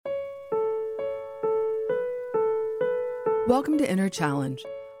Welcome to Inner Challenge.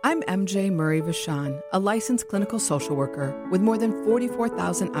 I'm MJ Murray Vachon, a licensed clinical social worker with more than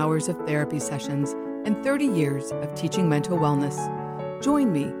 44,000 hours of therapy sessions and 30 years of teaching mental wellness.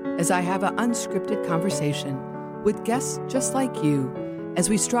 Join me as I have an unscripted conversation with guests just like you as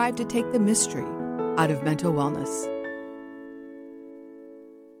we strive to take the mystery out of mental wellness.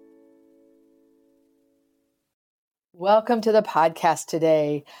 Welcome to the podcast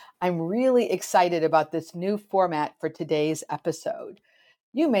today. I'm really excited about this new format for today's episode.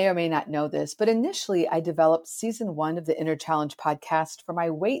 You may or may not know this, but initially I developed season 1 of the Inner Challenge podcast for my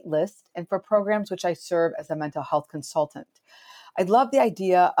wait list and for programs which I serve as a mental health consultant. I love the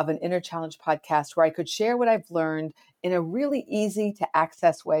idea of an Inner Challenge podcast where I could share what I've learned in a really easy to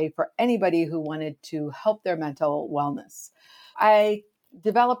access way for anybody who wanted to help their mental wellness. I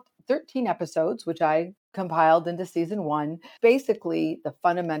developed 13 episodes, which I compiled into season 1, basically the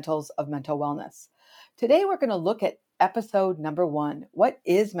fundamentals of mental wellness. Today, we're going to look at episode number 1, What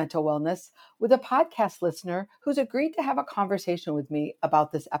is Mental Wellness?, with a podcast listener who's agreed to have a conversation with me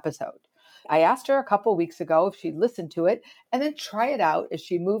about this episode. I asked her a couple weeks ago if she'd listen to it and then try it out as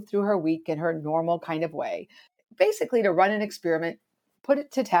she moved through her week in her normal kind of way, basically to run an experiment, put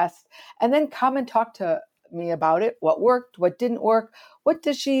it to test, and then come and talk to me about it, what worked, what didn't work, what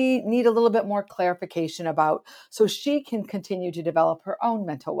does she need a little bit more clarification about so she can continue to develop her own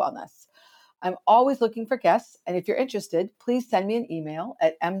mental wellness. I'm always looking for guests, and if you're interested, please send me an email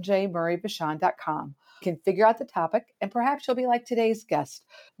at mjmurrayvachon.com. You can figure out the topic, and perhaps you'll be like today's guest,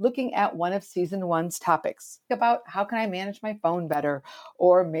 looking at one of season 1's topics about how can I manage my phone better,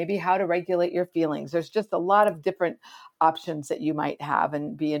 or maybe how to regulate your feelings. There's just a lot of different options that you might have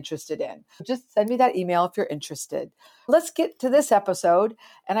and be interested in. Just send me that email if you're interested. Let's get to this episode,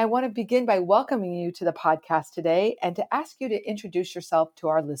 and I want to begin by welcoming you to the podcast today and to ask you to introduce yourself to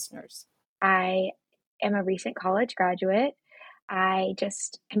our listeners. I am a recent college graduate. I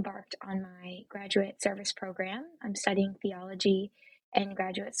just embarked on my graduate service program. I'm studying theology in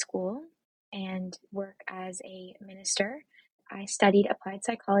graduate school and work as a minister. I studied applied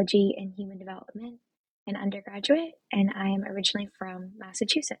psychology and human development in undergraduate, and I am originally from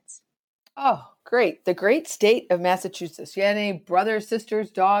Massachusetts. Oh, great. The great state of Massachusetts. You had any brothers,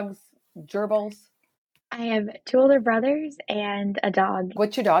 sisters, dogs, gerbils? I have 2 older brothers and a dog,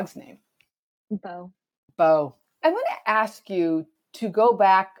 What's your dog's name? Bo. Bo. I want to ask you to go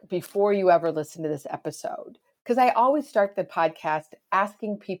back before you ever listen to this episode, because I always start the podcast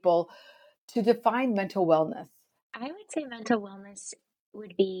asking people to define mental wellness. I would say mental wellness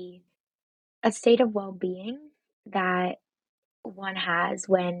would be a state of well-being that one has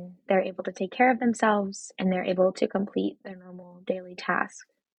when they're able to take care of themselves and they're able to complete their normal daily tasks.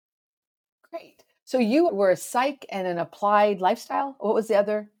 Great. So you were a psych and an applied lifestyle? What was the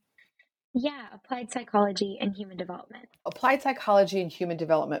other? Yeah, applied psychology and human development. Applied psychology and human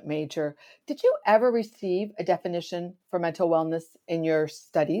development major. Did you ever receive a definition for mental wellness in your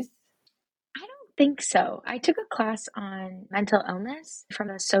studies? I don't think so. I took a class on mental illness from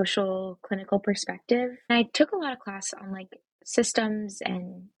a social clinical perspective. And I took a lot of class on like systems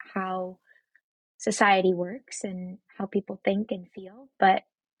and how society works and how people think and feel, but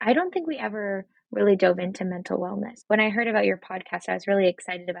I don't think we ever really dove into mental wellness. When I heard about your podcast, I was really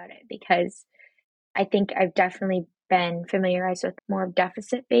excited about it because I think I've definitely been familiarized with more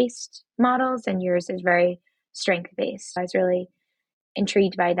deficit-based models, and yours is very strength-based. I was really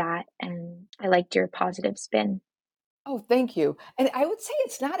intrigued by that, and I liked your positive spin. Oh, thank you. And I would say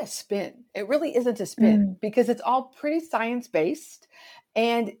it's not a spin. It really isn't a spin because it's all pretty science-based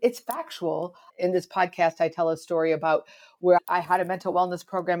and it's factual. In this podcast, I tell a story about where I had a mental wellness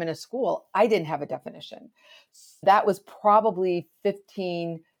program in a school. I didn't have a definition. That was probably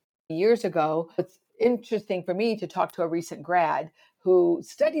 15 years ago. It's interesting for me to talk to a recent grad who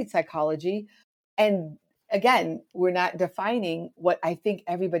studied psychology, and again, we're not defining what I think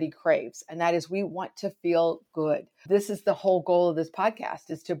everybody craves, and that is we want to feel good. This is the whole goal of this podcast,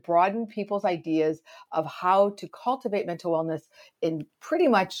 is to broaden people's ideas of how to cultivate mental wellness in pretty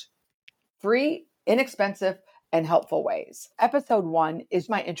much free, inexpensive, and helpful ways. Episode 1 is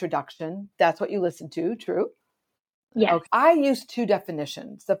my introduction. That's what you listen to, true? Yes. Okay. I use 2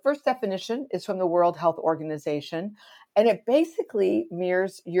 definitions. The first definition is from the World Health Organization, and it basically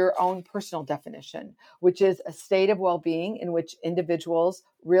mirrors your own personal definition, which is a state of well-being in which individuals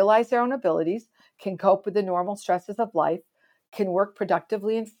realize their own abilities, can cope with the normal stresses of life, can work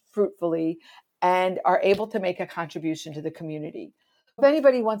productively and fruitfully, and are able to make a contribution to the community. If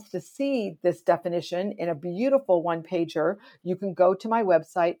anybody wants to see this definition in a beautiful one-pager, you can go to my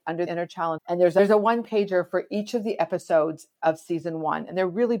website under Inner Challenge, and there's a one-pager for each of the episodes of season 1. And they're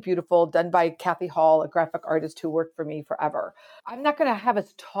really beautiful, done by Kathy Hall, a graphic artist who worked for me forever. I'm not going to have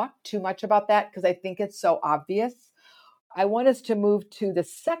us talk too much about that because I think it's so obvious. I want us to move to the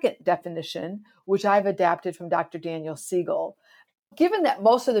second definition, which I've adapted from Dr. Daniel Siegel. Given that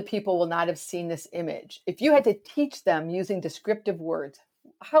most of the people will not have seen this image, if you had to teach them using descriptive words,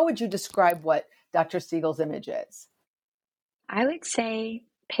 how would you describe what Dr. Siegel's image is? I would say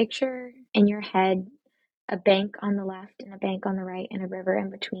picture in your head a bank on the left and a bank on the right and a river in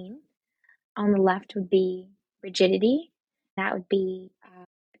between. On the left would be rigidity. That would be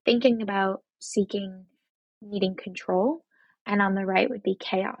thinking about seeking, needing control. And on the right would be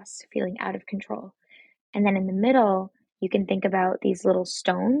chaos, feeling out of control. And then in the middle, you can think about these little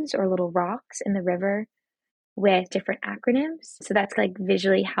stones or little rocks in the river with different acronyms. So that's like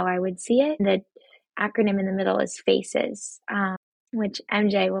visually how I would see it. The acronym in the middle is FACES, which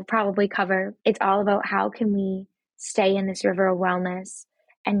MJ will probably cover. It's all about how can we stay in this river of wellness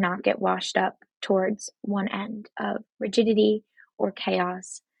and not get washed up towards one end of rigidity or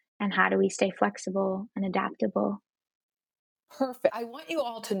chaos, and how do we stay flexible and adaptable. Perfect. I want you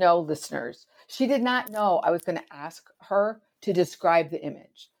all to know, listeners, she did not know I was going to ask her to describe the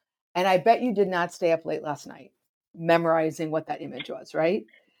image. And I bet you did not stay up late last night memorizing what that image was, right?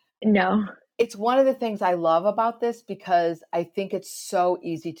 No. It's one of the things I love about this because I think it's so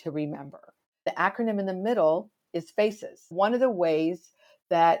easy to remember. The acronym in the middle is FACES. One of the ways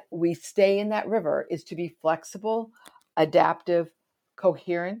that we stay in that river is to be flexible, adaptive,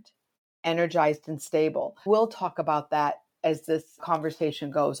 coherent, energized, and stable. We'll talk about that as this conversation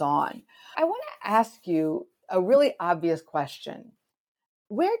goes on. I want to ask you a really obvious question.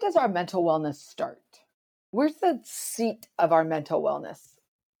 Where does our mental wellness start? Where's the seat of our mental wellness?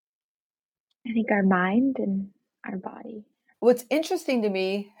 I think our mind and our body. What's interesting to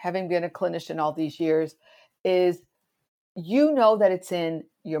me, having been a clinician all these years, is you know that it's in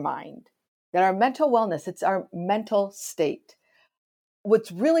your mind, that our mental wellness, it's our mental state.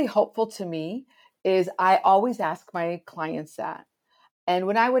 What's really hopeful to me is I always ask my clients that. And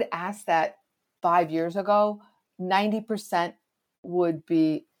when I would ask that 5 years ago, 90% would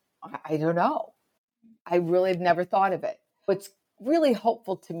be, I don't know. I really have never thought of it. What's really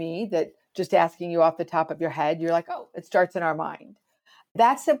hopeful to me that just asking you off the top of your head, you're like, oh, it starts in our mind.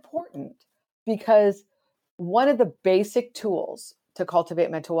 That's important because one of the basic tools to cultivate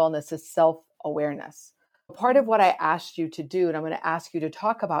mental wellness is self-awareness. Part of what I asked you to do, and I'm going to ask you to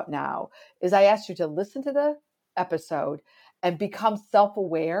talk about now, is I asked you to listen to the episode and become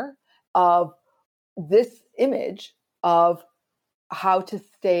self-aware of this image of how to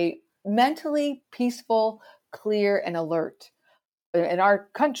stay mentally peaceful, clear, and alert. In our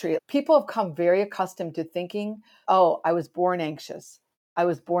country, people have come very accustomed to thinking, oh, I was born anxious. I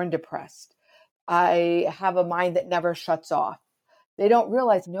was born depressed. I have a mind that never shuts off. They don't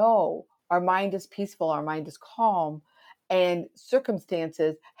realize, no, our mind is peaceful, our mind is calm, and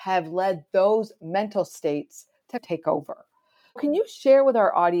circumstances have led those mental states to take over. Can you share with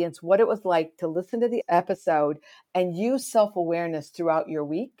our audience what it was like to listen to the episode and use self-awareness throughout your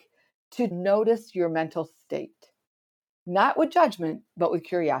week to notice your mental state? Not with judgment, but with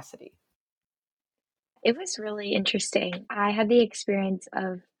curiosity. It was really interesting. I had the experience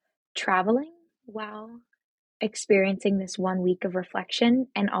of traveling while experiencing this 1 week of reflection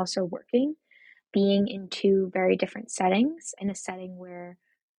and also working, being in two very different settings. In a setting where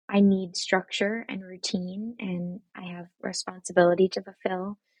I need structure and routine and I have responsibility to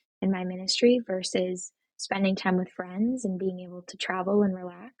fulfill in my ministry versus spending time with friends and being able to travel and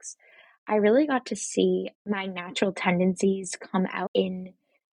relax. I really got to see my natural tendencies come out in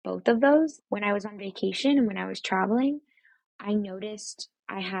both of those. When I was on vacation and when I was traveling, I noticed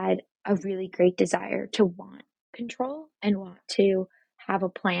I had a really great desire to want control and want to have a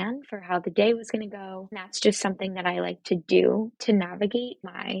plan for how the day was going to go. And that's just something that I like to do to navigate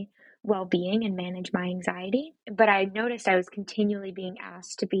my well being and manage my anxiety. But I noticed I was continually being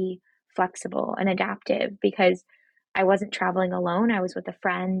asked to be flexible and adaptive because I wasn't traveling alone. I was with a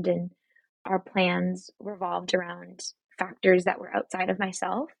friend, and our plans revolved around factors that were outside of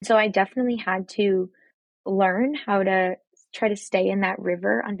myself. So I definitely had to learn how to try to stay in that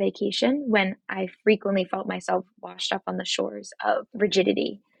river on vacation when I frequently felt myself washed up on the shores of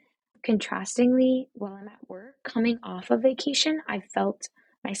rigidity. Contrastingly, while I'm at work, coming off of vacation, I felt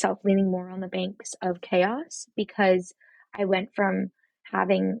myself leaning more on the banks of chaos because I went from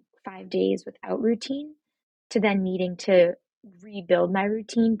having 5 days without routine to then needing to rebuild my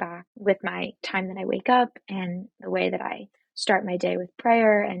routine back with my time that I wake up and the way that I start my day with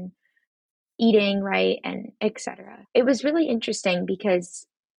prayer and eating right and etc. It was really interesting because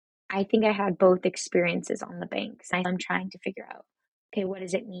I think I had both experiences on the banks. I'm trying to figure out, okay, what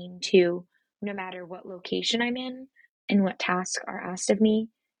does it mean to, no matter what location I'm in and what tasks are asked of me,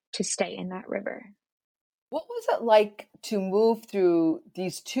 to stay in that river? What was it like to move through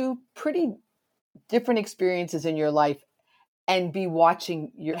these two pretty different experiences in your life and be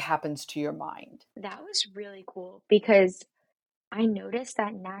watching what happens to your mind? That was really cool because I noticed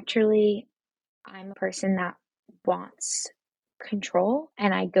that naturally I'm a person that wants control,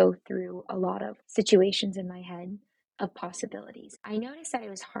 and I go through a lot of situations in my head of possibilities. I noticed that it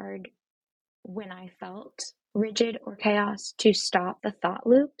was hard when I felt rigid or chaos to stop the thought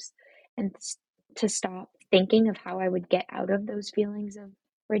loops and to stop thinking of how I would get out of those feelings of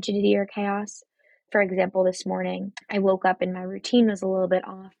rigidity or chaos. For example, this morning I woke up and my routine was a little bit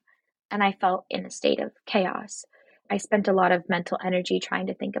off and I felt in a state of chaos. I spent a lot of mental energy trying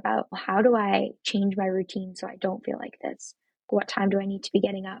to think about, well, how do I change my routine so I don't feel like this? What time do I need to be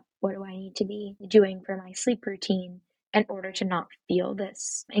getting up? What do I need to be doing for my sleep routine in order to not feel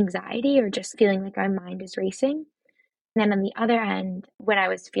this anxiety or just feeling like my mind is racing? And then on the other end, when I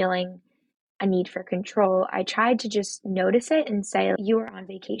was feeling a need for control, I tried to just notice it and say, you are on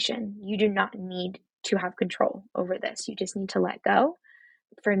vacation. You do not need to have control over this. You just need to let go.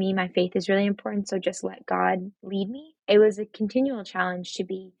 For me, my faith is really important. So just let God lead me. It was a continual challenge to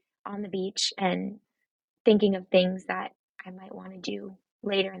be on the beach and thinking of things that I might want to do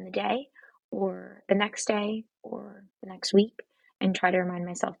later in the day or the next day or the next week and try to remind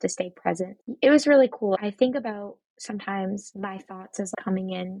myself to stay present. It was really cool. I think about sometimes my thoughts as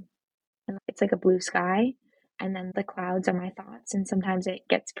coming in and it's like a blue sky and then the clouds are my thoughts and sometimes it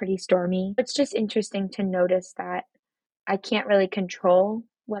gets pretty stormy. It's just interesting to notice that I can't really control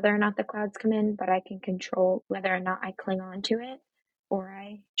whether or not the clouds come in, but I can control whether or not I cling on to it or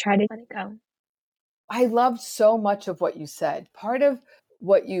I try to let it go. I loved so much of what you said. Part of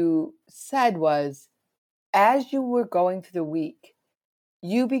what you said was as you were going through the week,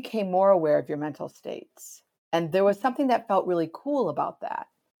 you became more aware of your mental states. And there was something that felt really cool about that.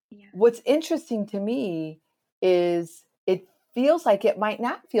 Yeah. What's interesting to me is it feels like it might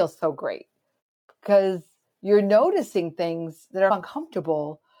not feel so great because you're noticing things that are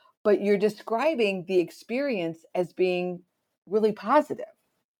uncomfortable, but you're describing the experience as being really positive.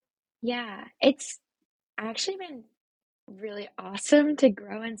 Yeah, it's actually been really awesome to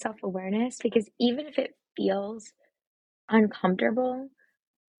grow in self awareness because even if it feels uncomfortable,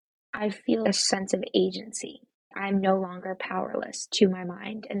 I feel a sense of agency. I'm no longer powerless to my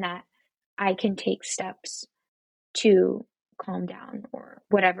mind, and that I can take steps to calm down or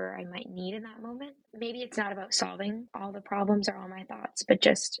whatever I might need in that moment. Maybe it's not about solving all the problems or all my thoughts, but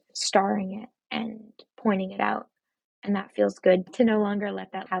just starring it and pointing it out. And that feels good to no longer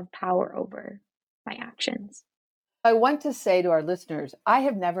let that have power over my actions. I want to say to our listeners, I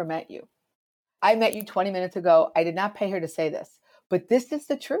have never met you. I met you 20 minutes ago. I did not pay her to say this, but this is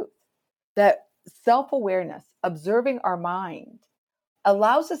the truth that self awareness, observing our mind,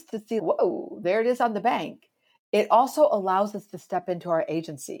 allows us to see, whoa, there it is on the bank. It also allows us to step into our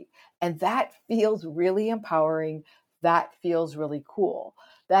agency. And that feels really empowering. That feels really cool.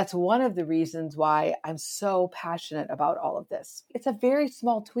 That's one of the reasons why I'm so passionate about all of this. It's a very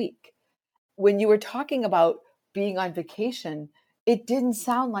small tweak. When you were talking about being on vacation, it didn't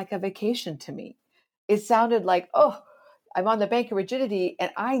sound like a vacation to me. It sounded like, oh, I'm on the bank of rigidity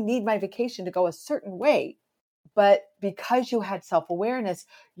and I need my vacation to go a certain way. But because you had self awareness,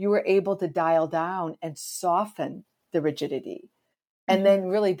 you were able to dial down and soften the rigidity and Mhm. then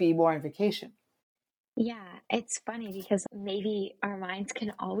really be more on vacation. Yeah, it's funny because maybe our minds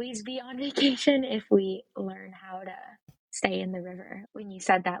can always be on vacation if we learn how to stay in the river. When you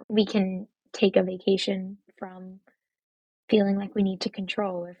said that, we can take a vacation from feeling like we need to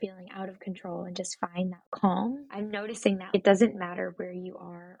control or feeling out of control and just find that calm. I'm noticing that it doesn't matter where you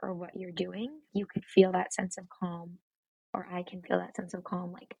are or what you're doing. You could feel that sense of calm, or I can feel that sense of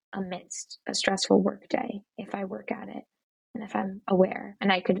calm like amidst a stressful work day if I work at it and if I'm aware. And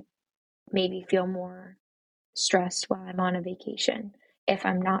I could maybe feel more stressed while I'm on a vacation if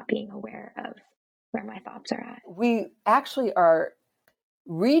I'm not being aware of where my thoughts are at. We actually are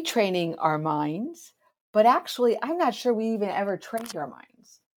retraining our minds, but actually, I'm not sure we even ever trained our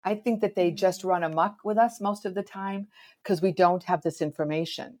minds. I think that they just Mm. run amok with us most of the time because we don't have this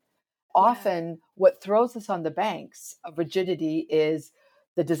information. Yeah. Often, what throws us on the banks of rigidity is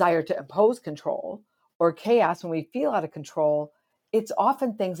the desire to impose control or chaos when we feel out of control. It's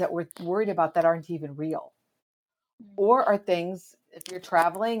often things that we're worried about that aren't even real, Mm. or are things, if you're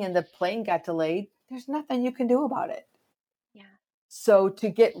traveling and the plane got delayed, there's nothing you can do about it. So to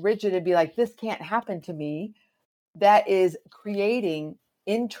get rigid and be like, this can't happen to me, that is creating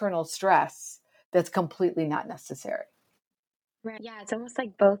internal stress that's completely not necessary. Right. Yeah, it's almost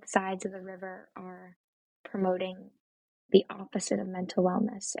like both sides of the river are promoting the opposite of mental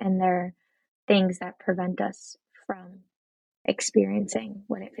wellness, and they're things that prevent us from experiencing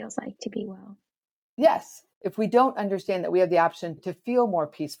what it feels like to be well. Yes, if we don't understand that we have the option to feel more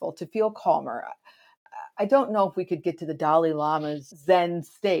peaceful, to feel calmer, I don't know if we could get to the Dalai Lama's Zen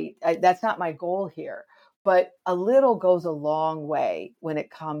state. That's not my goal here. But a little goes a long way when it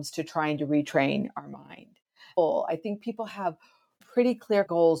comes to trying to retrain our mind. I think people have pretty clear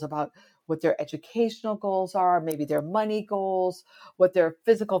goals about what their educational goals are, maybe their money goals, what their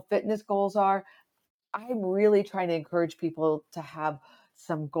physical fitness goals are. I'm really trying to encourage people to have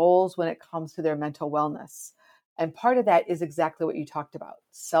some goals when it comes to their mental wellness. And part of that is exactly what you talked about,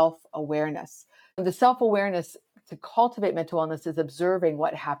 self-awareness. The self-awareness to cultivate mental wellness is observing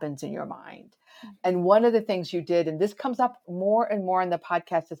what happens in your mind. Mm-hmm. And one of the things you did, and this comes up more and more in the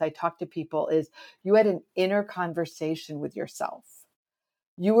podcast as I talk to people, is you had an inner conversation with yourself.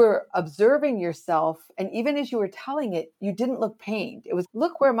 You were observing yourself. And even as you were telling it, you didn't look pained. It was,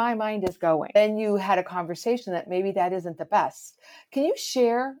 look where my mind is going. Then you had a conversation that maybe that isn't the best. Can you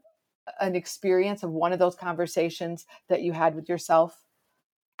share an experience of one of those conversations that you had with yourself?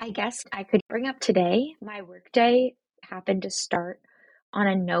 I guess I could bring up today. My workday happened to start on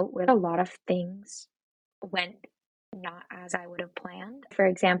a note where a lot of things went not as I would have planned. For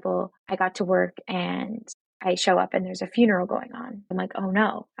example, I got to work and I show up and there's a funeral going on. I'm like, oh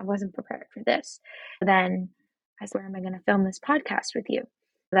no, I wasn't prepared for this. Then I said, where am I going to film this podcast with you?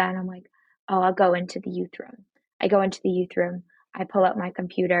 Then I'm like, oh, I'll go into the youth room. I go into the youth room. I pull up my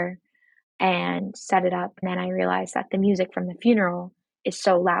computer and set it up. And then I realized that the music from the funeral is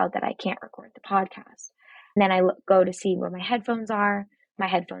so loud that I can't record the podcast. And then I go to see where my headphones are. My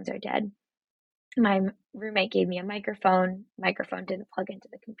headphones are dead. My roommate gave me a microphone. Microphone didn't plug into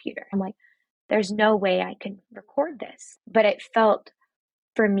the computer. I'm like, there's no way I can record this. But it felt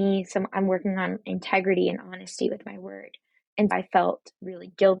for me, I'm working on integrity and honesty with my word. And I felt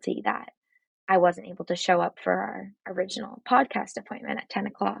really guilty that I wasn't able to show up for our original podcast appointment at 10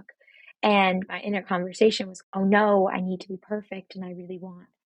 o'clock. And my inner conversation was, oh no, I need to be perfect and I really want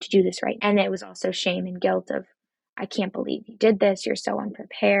to do this right. And it was also shame and guilt of, I can't believe you did this. You're so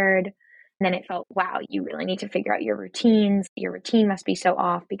unprepared. And then it felt, wow, you really need to figure out your routines. Your routine must be so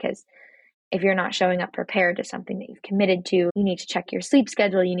off because if you're not showing up prepared to something that you've committed to, you need to check your sleep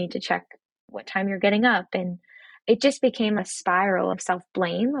schedule. You need to check what time you're getting up. And it just became a spiral of self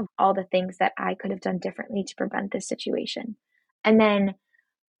blame of all the things that I could have done differently to prevent this situation. And then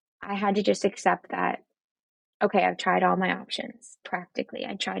I had to just accept that, okay, I've tried all my options practically.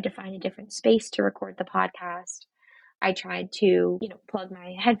 I tried to find a different space to record the podcast. I tried to, plug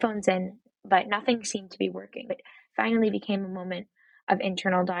my headphones in, but nothing seemed to be working. It finally became a moment of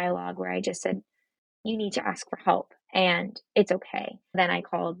internal dialogue where I just said, you need to ask for help and it's okay. Then I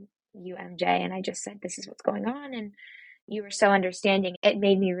called you, MJ, and I just said, this is what's going on. And you were so understanding. It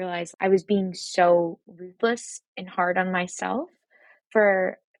made me realize I was being so ruthless and hard on myself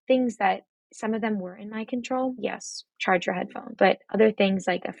for things that some of them were in my control. Yes, charge your headphone. But other things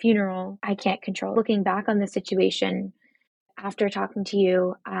like a funeral, I can't control. Looking back on the situation, after talking to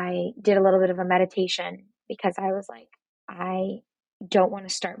you, I did a little bit of a meditation because I was like, I don't want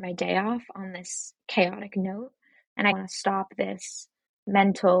to start my day off on this chaotic note. And I want to stop this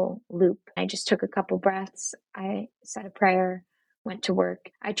mental loop. I just took a couple breaths. I said a prayer, went to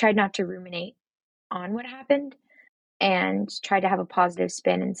work. I tried not to ruminate on what happened and tried to have a positive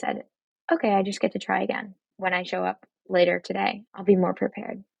spin and said, okay, I just get to try again. When I show up later today, I'll be more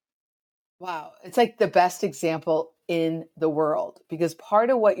prepared. Wow. It's like the best example in the world because part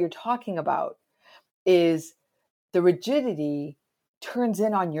of what you're talking about is the rigidity turns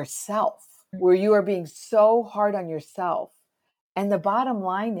in on yourself, where you are being so hard on yourself. And the bottom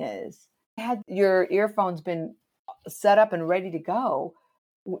line is, had your earphones been set up and ready to go,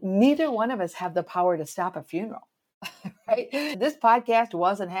 neither one of us have the power to stop a funeral. Right? This podcast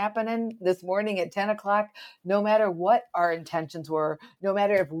wasn't happening this morning at 10 o'clock, no matter what our intentions were, no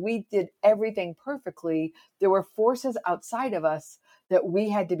matter if we did everything perfectly, there were forces outside of us that we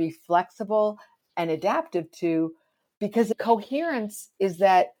had to be flexible and adaptive to, because coherence is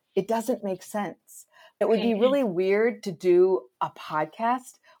that it doesn't make sense. It would be really weird to do a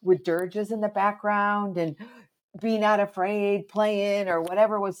podcast with dirges in the background and Be Not Afraid playing or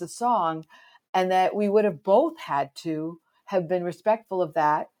whatever was the song. And that we would have both had to have been respectful of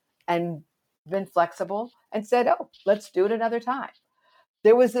that and been flexible and said, oh, let's do it another time.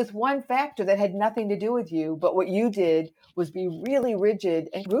 There was this one factor that had nothing to do with you, but what you did was be really rigid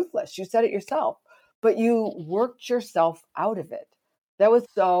and ruthless. You said it yourself, but you worked yourself out of it. That was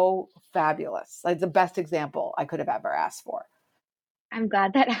so fabulous. Like the best example I could have ever asked for. I'm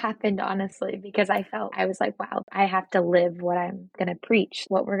glad that happened, honestly, because I was like, wow, I have to live what I'm going to preach,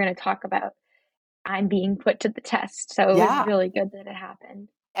 what we're going to talk about. I'm being put to the test. So it was Yeah. really good that it happened.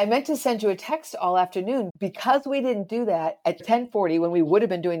 I meant to send you a text all afternoon because we didn't do that at 10:40 when we would have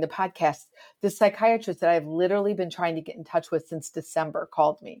been doing the podcast. The psychiatrist that I've literally been trying to get in touch with since December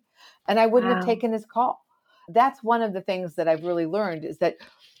called me, and I wouldn't have Wow. taken his call. That's one of the things that I've really learned is that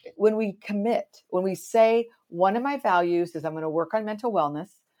when we commit, when we say one of my values is I'm going to work on mental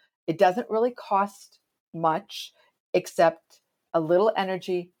wellness, it doesn't really cost much except a little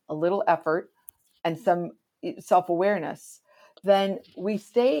energy, a little effort, and some self-awareness, then we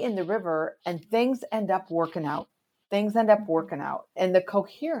stay in the river and things end up working out. Things end up working out. And the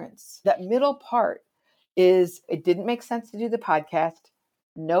coherence, that middle part is it didn't make sense to do the podcast.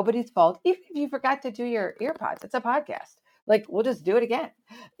 Nobody's fault. Even if you forgot to do your earpods, it's a podcast. Like we'll just do it again.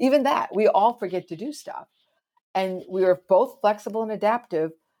 Even that, we all forget to do stuff. And we were both flexible and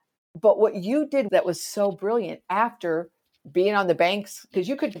adaptive. But what you did that was so brilliant after being on the banks, because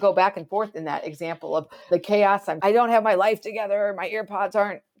you could go back and forth in that example of the chaos. I don't have my life together. My earpods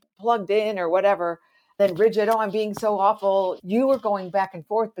aren't plugged in or whatever. Then rigid, oh, I'm being so awful. You were going back and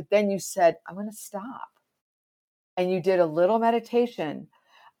forth, but then you said, I'm going to stop. And you did a little meditation.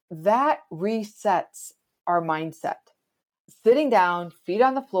 That resets our mindset. Sitting down, feet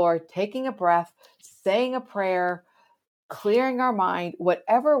on the floor, taking a breath, saying a prayer, clearing our mind,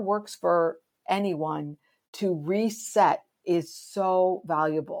 whatever works for anyone to reset is so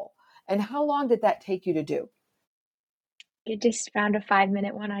valuable. And how long did that take you to do? I just found a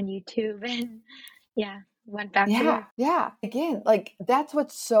 5-minute one on YouTube and yeah, went back to work. Yeah. Again, like that's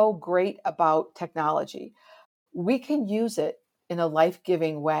what's so great about technology. We can use it in a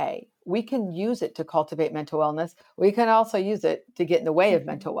life-giving way. We can use it to cultivate mental wellness. We can also use it to get in the way of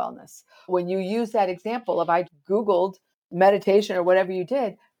mental wellness. When you use that example of I Googled meditation or whatever you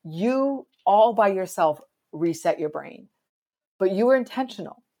did, you all by yourself reset your brain. But you were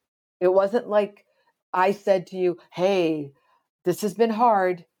intentional. It wasn't like I said to you, hey, this has been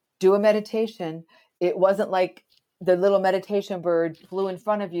hard, do a meditation. It wasn't like the little meditation bird flew in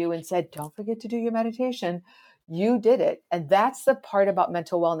front of you and said, don't forget to do your meditation. You did it. And that's the part about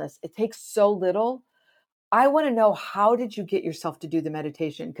mental wellness. It takes so little. I want to know, how did you get yourself to do the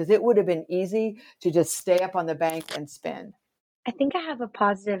meditation? Because it would have been easy to just stay up on the bank and spin. I think I have a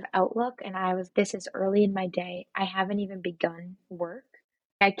positive outlook, and this is early in my day. I haven't even begun work.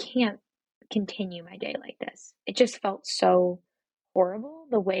 I can't continue my day like this. It just felt so horrible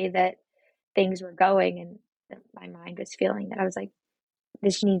the way that things were going and that my mind was feeling, that I was like,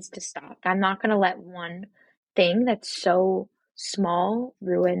 this needs to stop. I'm not going to let one thing that's so small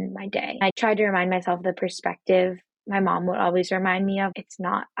ruin my day. I tried to remind myself of the perspective my mom would always remind me of. It's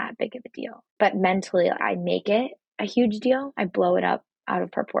not that big of a deal. But mentally, I make it a huge deal. I blow it up out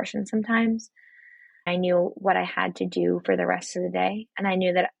of proportion sometimes. I knew what I had to do for the rest of the day. And I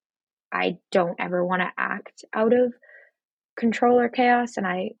knew that I don't ever want to act out of control or chaos. And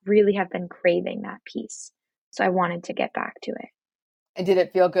I really have been craving that peace. So I wanted to get back to it. And did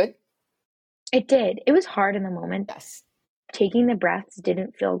it feel good? It did. It was hard in the moment. Yes. Taking the breaths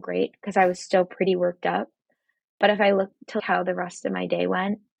didn't feel great because I was still pretty worked up. But if I look to how the rest of my day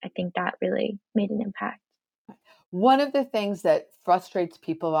went, I think that really made an impact. One of the things that frustrates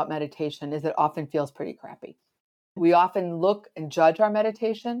people about meditation is it often feels pretty crappy. We often look and judge our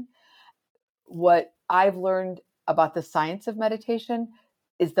meditation. What I've learned about the science of meditation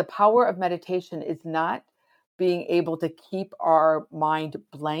is the power of meditation is not being able to keep our mind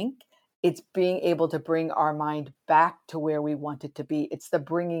blank. It's being able to bring our mind back to where we want it to be. It's the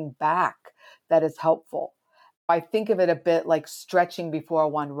bringing back that is helpful. I think of it a bit like stretching before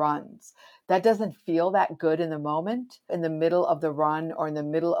one runs. That doesn't feel that good in the moment, in the middle of the run or in the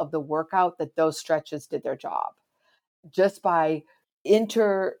middle of the workout, that those stretches did their job. Just by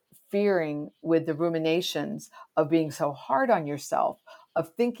interfering with the ruminations of being so hard on yourself,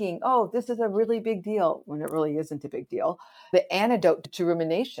 of thinking, oh, this is a really big deal, when it really isn't a big deal. The antidote to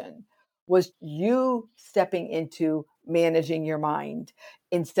rumination was you stepping into managing your mind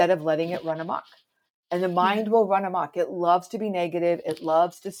instead of letting it run amok. And the mind will run amok. It loves to be negative. It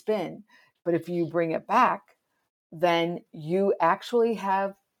loves to spin. But if you bring it back, then you actually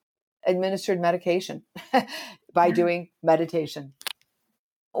have administered medication by doing meditation.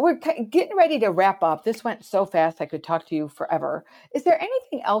 We're getting ready to wrap up. This went so fast, I could talk to you forever. Is there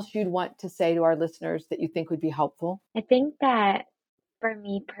anything else you'd want to say to our listeners that you think would be helpful? I think that For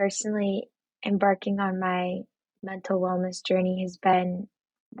me personally, embarking on my mental wellness journey has been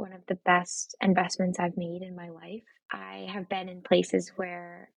one of the best investments I've made in my life. I have been in places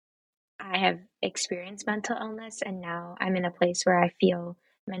where I have experienced mental illness, and now I'm in a place where I feel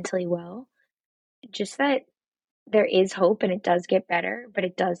mentally well. Just that there is hope and it does get better, but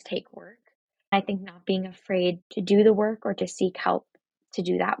it does take work. I think not being afraid to do the work or to seek help to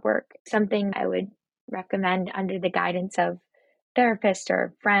do that work, something I would recommend under the guidance of therapists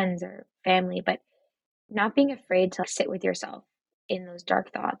or friends or family, but not being afraid to sit with yourself in those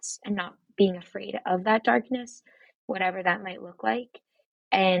dark thoughts and not being afraid of that darkness, whatever that might look like,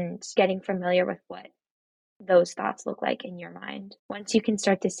 and getting familiar with what those thoughts look like in your mind. Once you can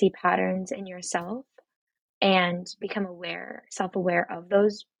start to see patterns in yourself and become self-aware of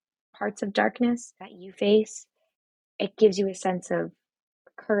those parts of darkness that you face, it gives you a sense of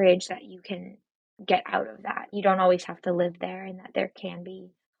courage that you can get out of that. You don't always have to live there, and that there can be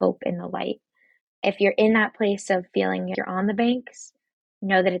hope in the light. If you're in that place of feeling you're on the banks,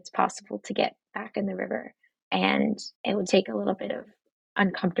 know that it's possible to get back in the river. And it will take a little bit of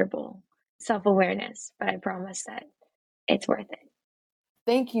uncomfortable self-awareness, but I promise that it's worth it.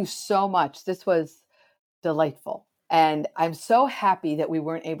 Thank you so much. This was delightful. And I'm so happy that we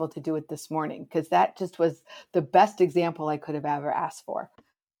weren't able to do it this morning, because that just was the best example I could have ever asked for.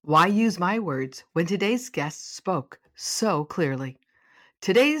 Why use my words when today's guest spoke so clearly?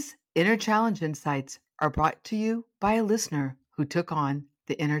 Today's Inner Challenge Insights are brought to you by a listener who took on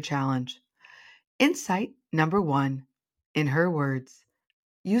the inner challenge. Insight number 1, in her words,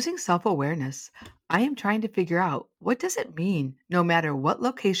 using self-awareness, I am trying to figure out, what does it mean, no matter what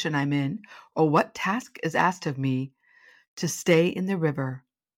location I'm in or what task is asked of me, to stay in the river?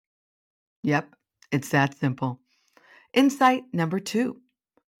 Yep, it's that simple. Insight number 2,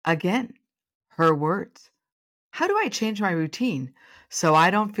 again, her words. How do I change my routine so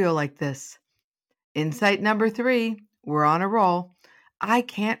I don't feel like this? Insight number 3, we're on a roll. I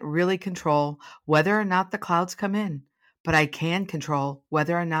can't really control whether or not the clouds come in, but I can control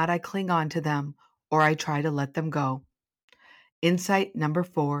whether or not I cling on to them or I try to let them go. Insight number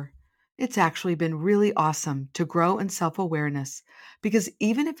 4, it's actually been really awesome to grow in self-awareness, because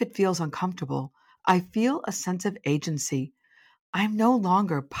even if it feels uncomfortable, I feel a sense of agency. I'm no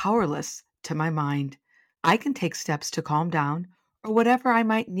longer powerless to my mind. I can take steps to calm down or whatever I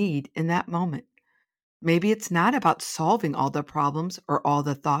might need in that moment. Maybe it's not about solving all the problems or all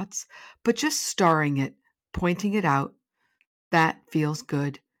the thoughts, but just starring it, pointing it out. That feels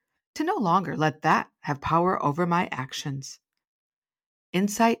good. To no longer let that have power over my actions.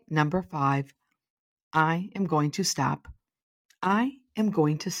 Insight number 5, I am going to stop. I am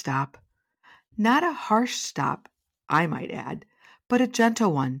going to stop. Not a harsh stop, I might add, but a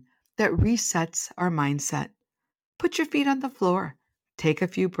gentle one that resets our mindset. Put your feet on the floor, take a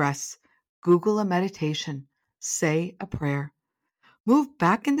few breaths, Google a meditation, say a prayer. Move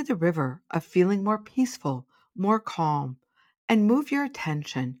back into the river of feeling more peaceful, more calm, and move your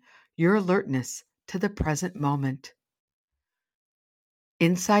attention, your alertness to the present moment.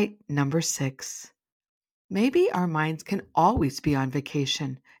 Insight number 6. Maybe our minds can always be on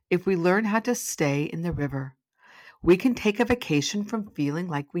vacation if we learn how to stay in the river. We can take a vacation from feeling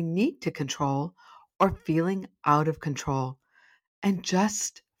like we need to control or feeling out of control, and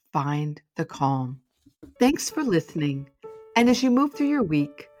just find the calm. Thanks for listening. And as you move through your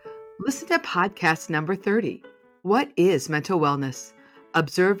week, listen to podcast number 30. What is mental wellness?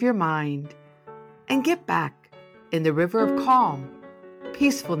 Observe your mind and get back in the river of calm,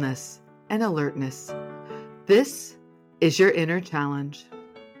 peacefulness, and alertness. This is your inner challenge.